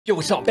Yo,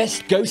 what's up?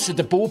 Best Ghost of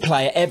the Ball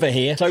player ever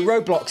here. So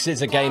Roblox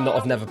is a game that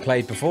I've never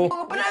played before.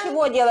 For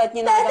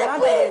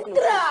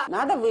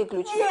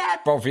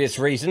obvious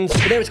reasons.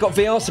 But now it's got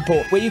VR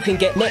support where you can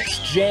get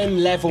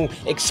next-gen level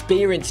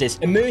experiences,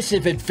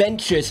 immersive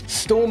adventures,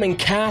 storming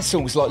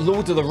castles like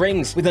Lord of the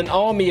Rings with an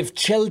army of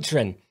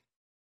children.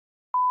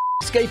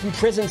 Escaping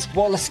prisons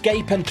while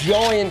escaping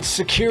giant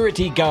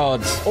security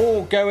guards.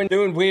 All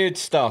doing weird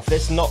stuff.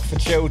 It's not for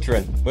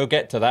children. We'll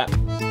get to that.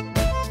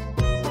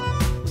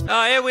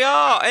 Oh, here we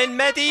are in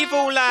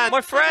medieval land. My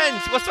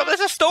friends, what's up?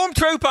 There's a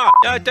stormtrooper.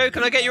 Yo, dude,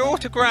 can I get your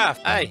autograph?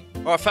 Hey,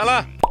 all right,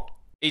 fella.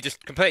 He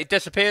just completely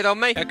disappeared on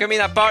me. Give me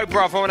that bow,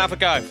 brother, and have a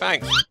go.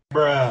 Thanks.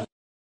 Bruh.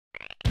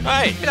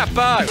 Hey, give me that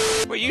bow.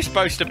 What are you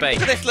supposed to be?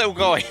 Look at this little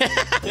guy.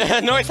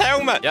 Nice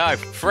helmet. Yo,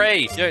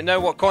 freeze. You don't know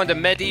what kind of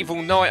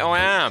medieval knight I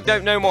am. You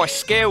don't know my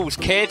skills,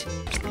 kid.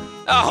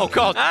 Oh,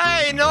 God.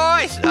 Hey,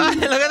 nice. Hey,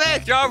 look at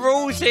this. Ja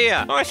Rule's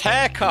here. Nice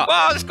haircut.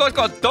 Wow, this guy's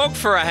got a dog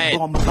for a head.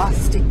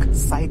 Bombastic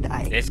side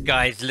eye. This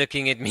guy's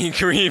looking at me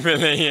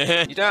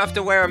creepily. You don't have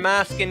to wear a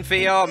mask in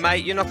VR,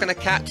 mate. You're not going to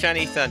catch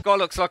anything. Guy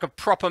looks like a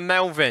proper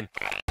Melvin.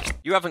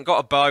 You haven't got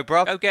a bow,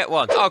 bro. Go get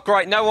one. Oh,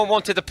 great. No one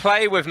wanted to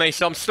play with me,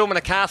 so I'm storming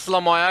a castle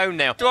on my own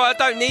now. I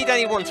don't need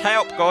anyone's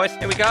help, guys.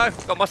 Here we go.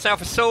 Got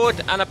myself a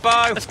sword and a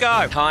bow. Let's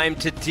go. Time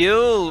to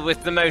duel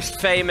with the most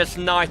famous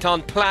knight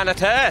on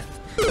planet Earth.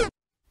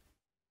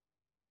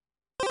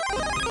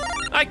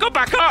 Hey, go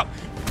back up!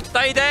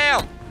 Stay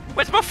down!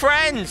 Where's my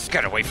friends?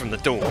 Get away from the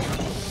door.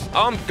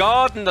 I'm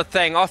guarding the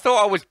thing. I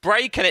thought I was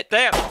breaking it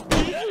down.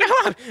 Come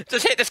on!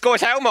 Just hit this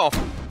guy's helmet off.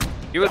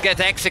 You will get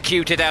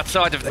executed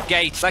outside of the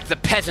gates like the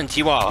peasant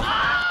you are.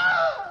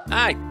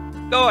 Hey,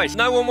 guys,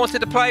 no one wanted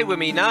to play with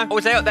me, no? I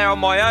was out there on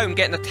my own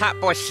getting attacked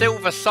by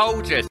silver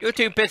soldiers. You're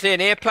too busy in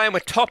here playing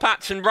with top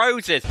hats and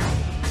roses.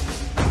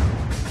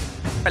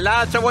 Hey,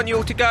 lads, I want you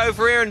all to go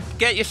over here and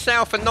get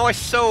yourself a nice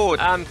sword.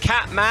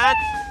 Catman.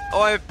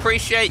 I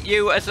appreciate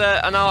you as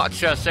an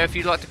archer, so if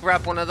you'd like to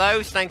grab one of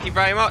those, thank you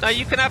very much. No,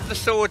 you can have the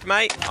sword,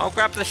 mate. I'll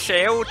grab the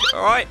shield.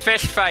 All right,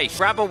 fish face.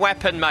 Grab a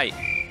weapon, mate.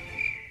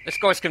 This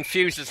guy's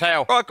confused as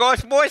hell. All right,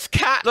 guys, why's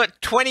cat look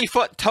 20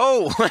 foot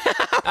tall?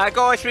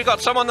 Guys, we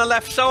got some on the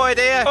left side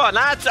here. All right,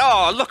 lads.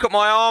 Oh, look at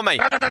my army.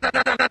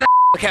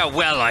 Look how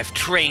well I've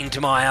trained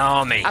my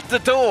army. At the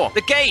door,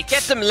 the gate.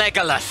 Get them,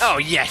 Legolas. Oh,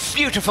 yes.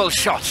 Beautiful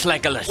shots,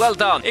 Legolas. Well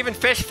done. Even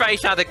fish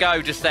face had a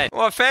go just then.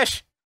 What,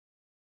 fish?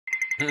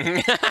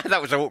 That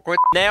was awkward.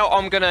 Now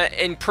I'm gonna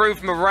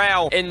improve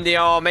morale in the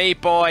army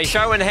by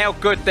showing how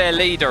good their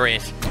leader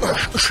is.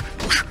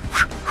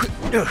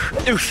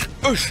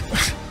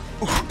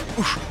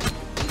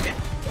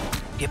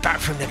 Get back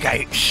from the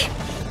gates.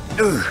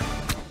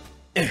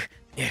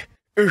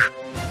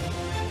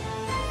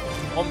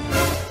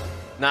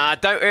 Nah,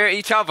 don't hurt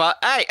each other.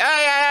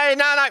 Hey,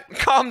 no,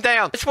 calm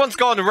down. This one's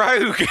gone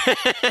rogue.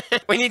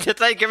 We need to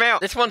take him out.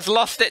 This one's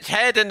lost its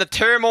head in the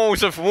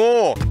turmoils of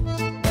war.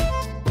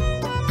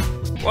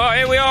 Well,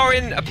 here we are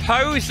in a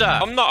poser.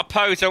 I'm not a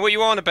poser. What are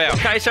you on about?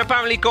 Okay, so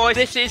apparently, guys,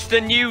 this is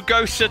the new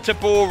Ghost of the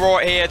Ball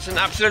right here. It's an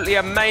absolutely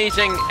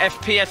amazing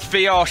FPS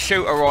VR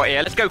shooter right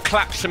here. Let's go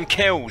clap some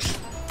kills.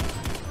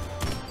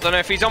 Don't know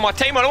if he's on my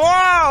team or... Whoa!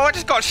 I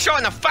just got shot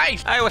in the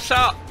face. Hey, what's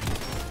up?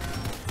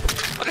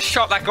 I just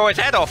shot that guy's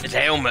head off. His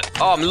helmet.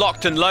 Oh, I'm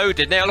locked and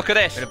loaded. Now, look at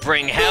this. I'm gonna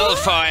bring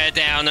hellfire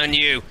down on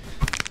you.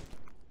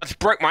 I just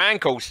broke my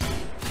ankles.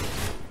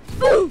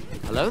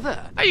 Hello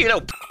there. Hey,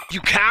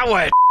 you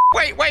coward.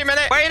 Wait a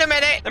minute. Wait a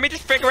minute. Let me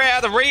just figure out how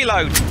to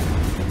reload.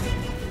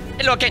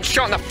 You're not getting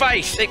shot in the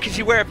face. Because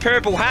you wear a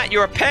purple hat,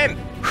 you're a pimp.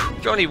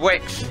 Johnny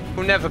Wicks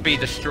will never be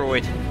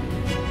destroyed.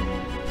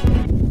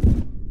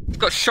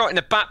 Got shot in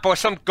the back by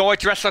some guy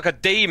dressed like a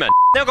demon.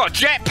 Now I've got a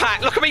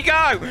jetpack. Look at me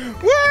go.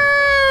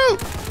 Woo!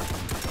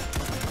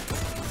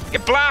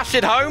 Get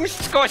blasted, Holmes.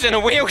 This guy's in a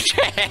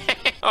wheelchair.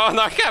 Oh,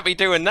 no, I can't be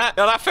doing that.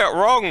 No, that felt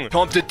wrong.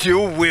 Time to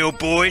dual wheel,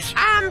 boys.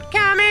 I'm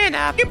coming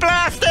up. Get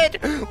blasted.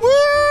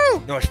 Woo!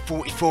 Nice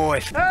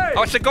 45. Hey.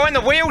 Oh, it's a guy in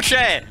the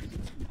wheelchair.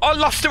 I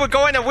lost to a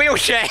guy in a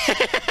wheelchair.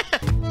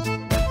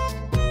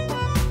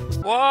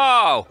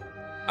 Whoa.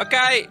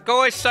 Okay,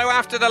 guys, so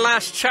after the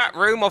last chat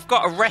room, I've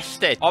got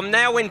arrested. I'm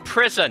now in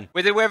prison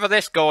with whoever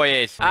this guy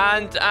is.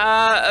 And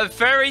a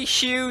very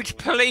huge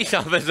police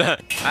officer.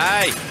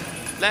 Hey.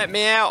 Let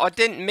me out. I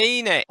didn't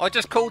mean it. I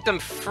just called them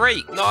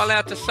freak. Not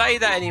allowed to say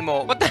that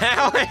anymore. What the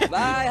hell?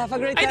 Bye, have a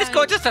great time. Hey, this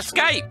guy just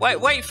escaped.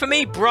 Wait for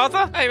me,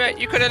 brother. Hey, mate,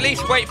 you could at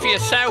least wait for your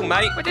cell,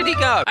 mate. Where did he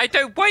go? Hey,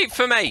 don't wait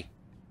for me.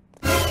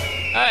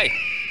 Hey,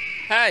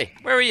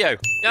 where are you?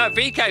 No,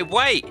 VK,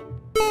 wait.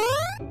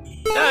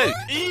 No.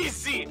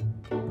 Easy.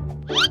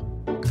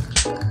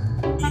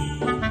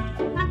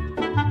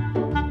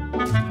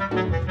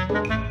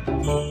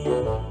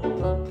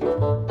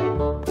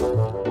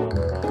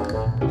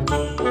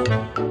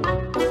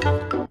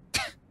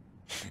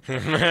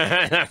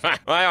 Well,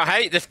 I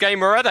hate this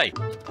game already.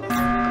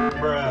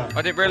 Bruh.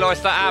 I didn't realise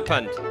that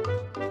happened.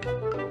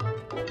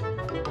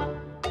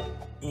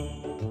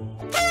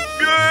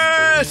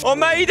 Yes! I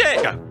made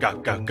it! Go.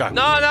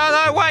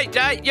 No, wait,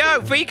 yo,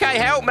 VK,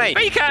 help me.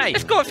 VK,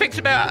 this guy thinks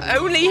about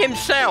only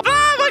himself.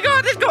 Oh my my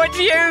god, this guy's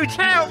huge!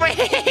 Help me!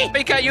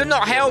 BK, you're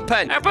not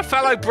helping. Help a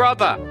fellow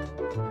brother.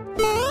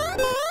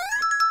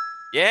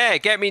 Yeah,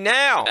 get me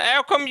now.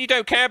 How come you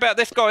don't care about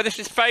this guy? This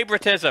is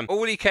favoritism.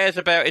 All he cares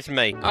about is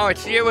me. Oh,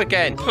 it's you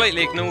again.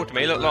 Completely ignored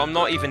me. Look like I'm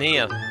not even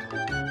here.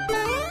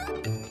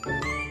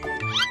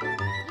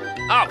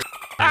 Oh.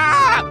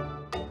 Ah!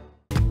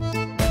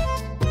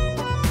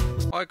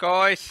 Hi,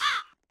 guys.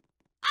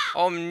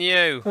 I'm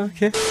new.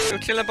 Okay. You're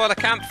chilling by the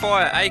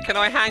campfire. Hey, can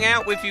I hang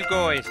out with you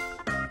guys?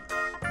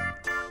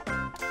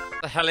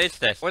 What the hell is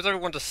this? Why is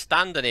everyone just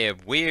standing here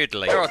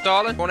weirdly? Alright,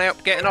 darling. Want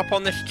help getting up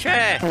on this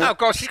chair? Oh,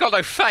 God, she's got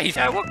no face.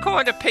 What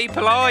kind of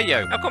people are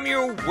you? How come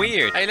you're all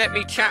weird? Hey, let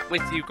me chat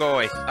with you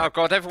guys. Oh,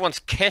 God, everyone's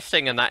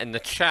kissing and that in the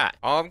chat.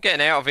 Oh, I'm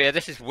getting out of here.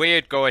 This is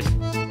weird, guys.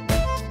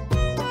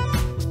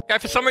 Okay,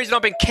 for some reason,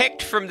 I've been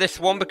kicked from this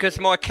one because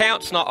my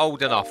account's not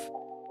old enough.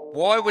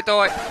 Why would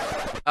I...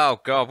 Oh,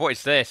 God, what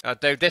is this? Oh,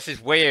 dude, this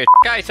is weird.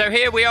 Okay, so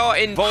here we are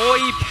in Boy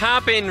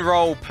Cabin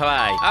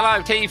Roleplay.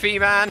 Hello, TV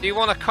man. Do you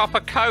want a cup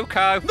of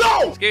cocoa?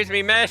 No! Excuse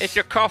me, miss. It's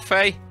your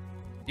coffee.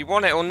 You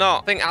want it or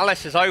not? I think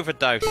Alice has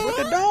overdosed. What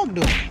the dog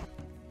do?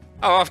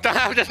 Oh,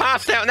 I've just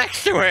passed out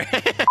next to her.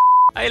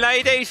 Hey,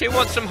 ladies, who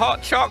wants some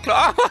hot chocolate?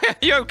 Oh,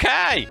 you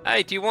okay?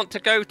 Hey, do you want to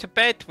go to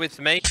bed with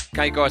me?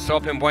 Okay, guys, so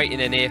I've been waiting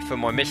in here for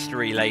my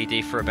mystery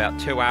lady for about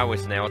 2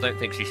 hours now. I don't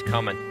think she's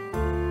coming.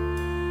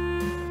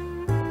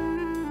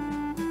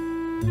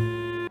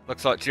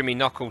 Looks like Jimmy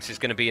Knuckles is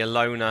going to be a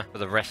loner for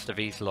the rest of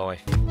his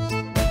life.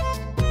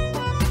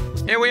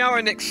 Here we are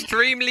in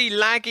extremely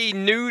laggy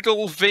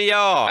Noodle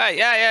VR. Hey,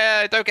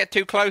 yeah, don't get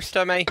too close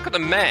to me. Look at the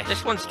mess.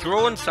 This one's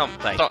drawing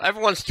something. So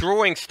everyone's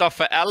drawing stuff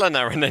for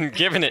Eleanor and then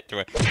giving it to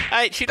her.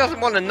 Hey, she doesn't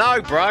want to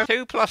know, bro.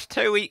 2 +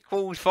 2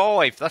 =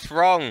 5. That's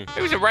wrong.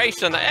 Who's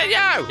erasing that? Hey,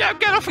 yo,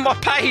 get off of my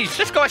page.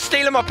 This guy's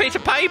stealing my piece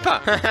of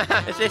paper.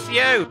 Is this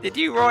you? Did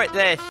you write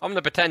this? I'm going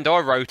to pretend I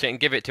wrote it and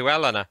give it to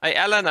Eleanor. Hey,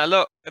 Eleanor,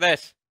 look at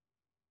this.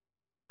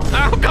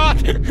 Oh, God!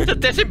 The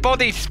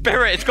disembodied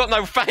spirit. It's got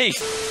no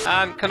face.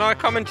 Can I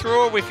come and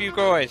draw with you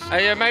guys?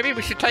 Hey, maybe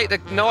we should take the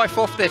knife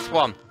off this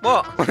one.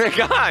 What? Go.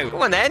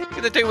 Come on, then. What are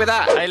you going to do with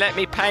that? Hey, let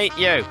me paint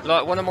you.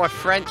 Like one of my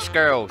French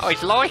girls. Oh,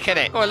 he's liking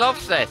it. Oh, I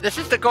love this. This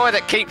is the guy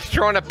that keeps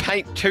trying to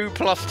paint 2 +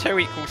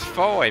 2 =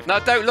 5. No,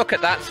 don't look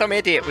at that. Some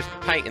idiot was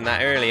painting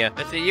that earlier.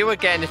 Is it you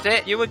again? Is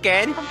it? You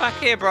again? Come back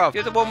here, bruv.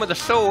 You're the one with the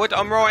sword.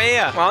 I'm right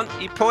here. Come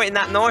on. You pointing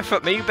that knife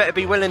at me. You better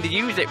be willing to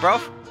use it,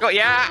 bruv. Got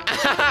your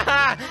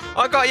hat.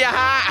 I got your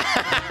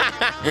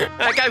hat.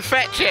 Now go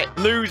fetch it,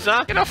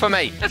 loser. Get off of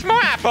me. That's my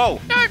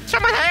apple. No,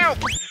 someone help.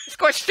 This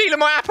guy's stealing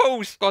my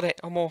apples. Got it.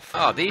 I'm off.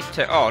 Oh, these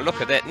two. Oh,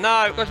 look at it.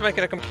 No, this guy's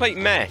making a complete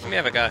mess. Let me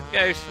have a go.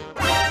 Goes.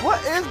 What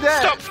is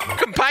that? Stop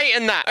fucking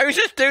painting that. Who's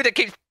this dude that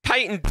keeps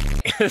painting?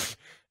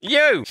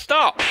 You.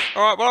 Stop.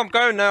 All right, well, I'm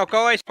going now,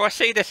 guys. If I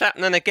see this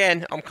happening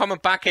again, I'm coming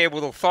back here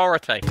with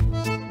authority.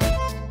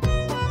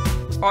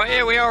 Oh,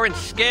 here we are in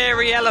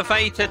Scary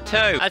Elevator 2.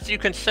 As you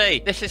can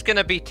see, this is going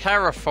to be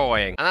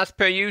terrifying. And as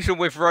per usual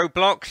with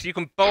Roblox, you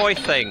can buy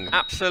things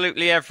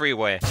absolutely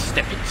everywhere.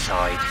 Step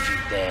inside if you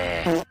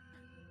dare.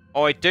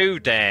 I do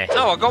dare.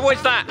 Oh, God, what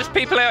is that? There's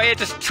people out here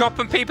just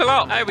chopping people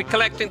up. Hey, we're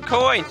collecting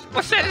coins.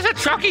 What's that? There's a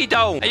trucky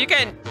doll. Are you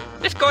getting...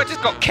 This guy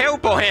just got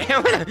killed by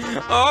him.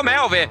 Oh, I'm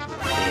out of here.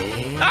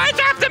 Oh, it's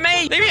after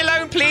me. Leave me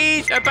alone,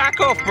 please. Go back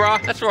off,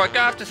 bruh. That's right. Go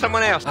after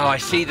someone else. Oh, I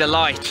see the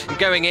light. I'm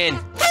going in.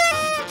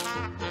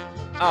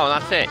 Oh,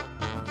 that's it.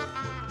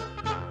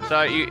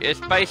 So it's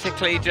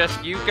basically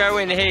just you go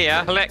in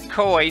here, collect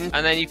coins,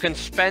 and then you can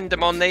spend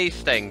them on these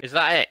things. Is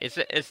that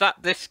it? Is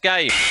that this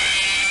game?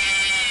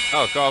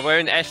 Oh, God, we're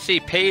in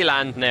SCP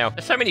land now.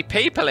 There's so many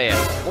people here.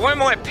 Why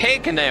am I a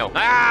pig now?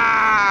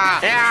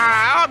 Ah!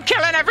 Ah! I'm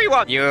killing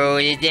everyone!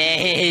 You're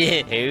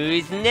there.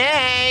 Who's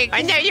next?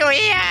 I know you're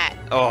here!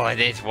 Oh,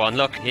 this one.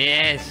 Look.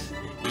 Yes.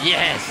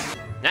 Yes.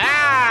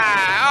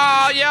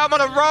 Ah! Oh, yeah, I'm on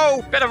a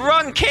roll. Better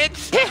run,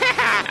 kids.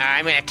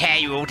 I'm going to tear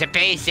you all to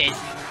pieces.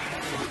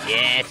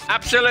 Yes.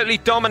 Absolutely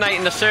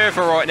dominating the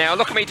server right now.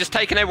 Look at me just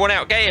taking everyone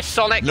out. Get here,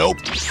 Sonic. Nope.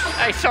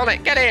 Hey,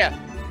 Sonic, get here.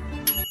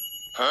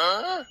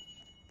 Huh?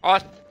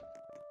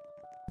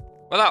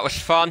 Well, that was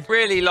fun.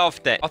 Really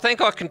loved it. I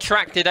think I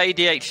contracted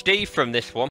ADHD from this one.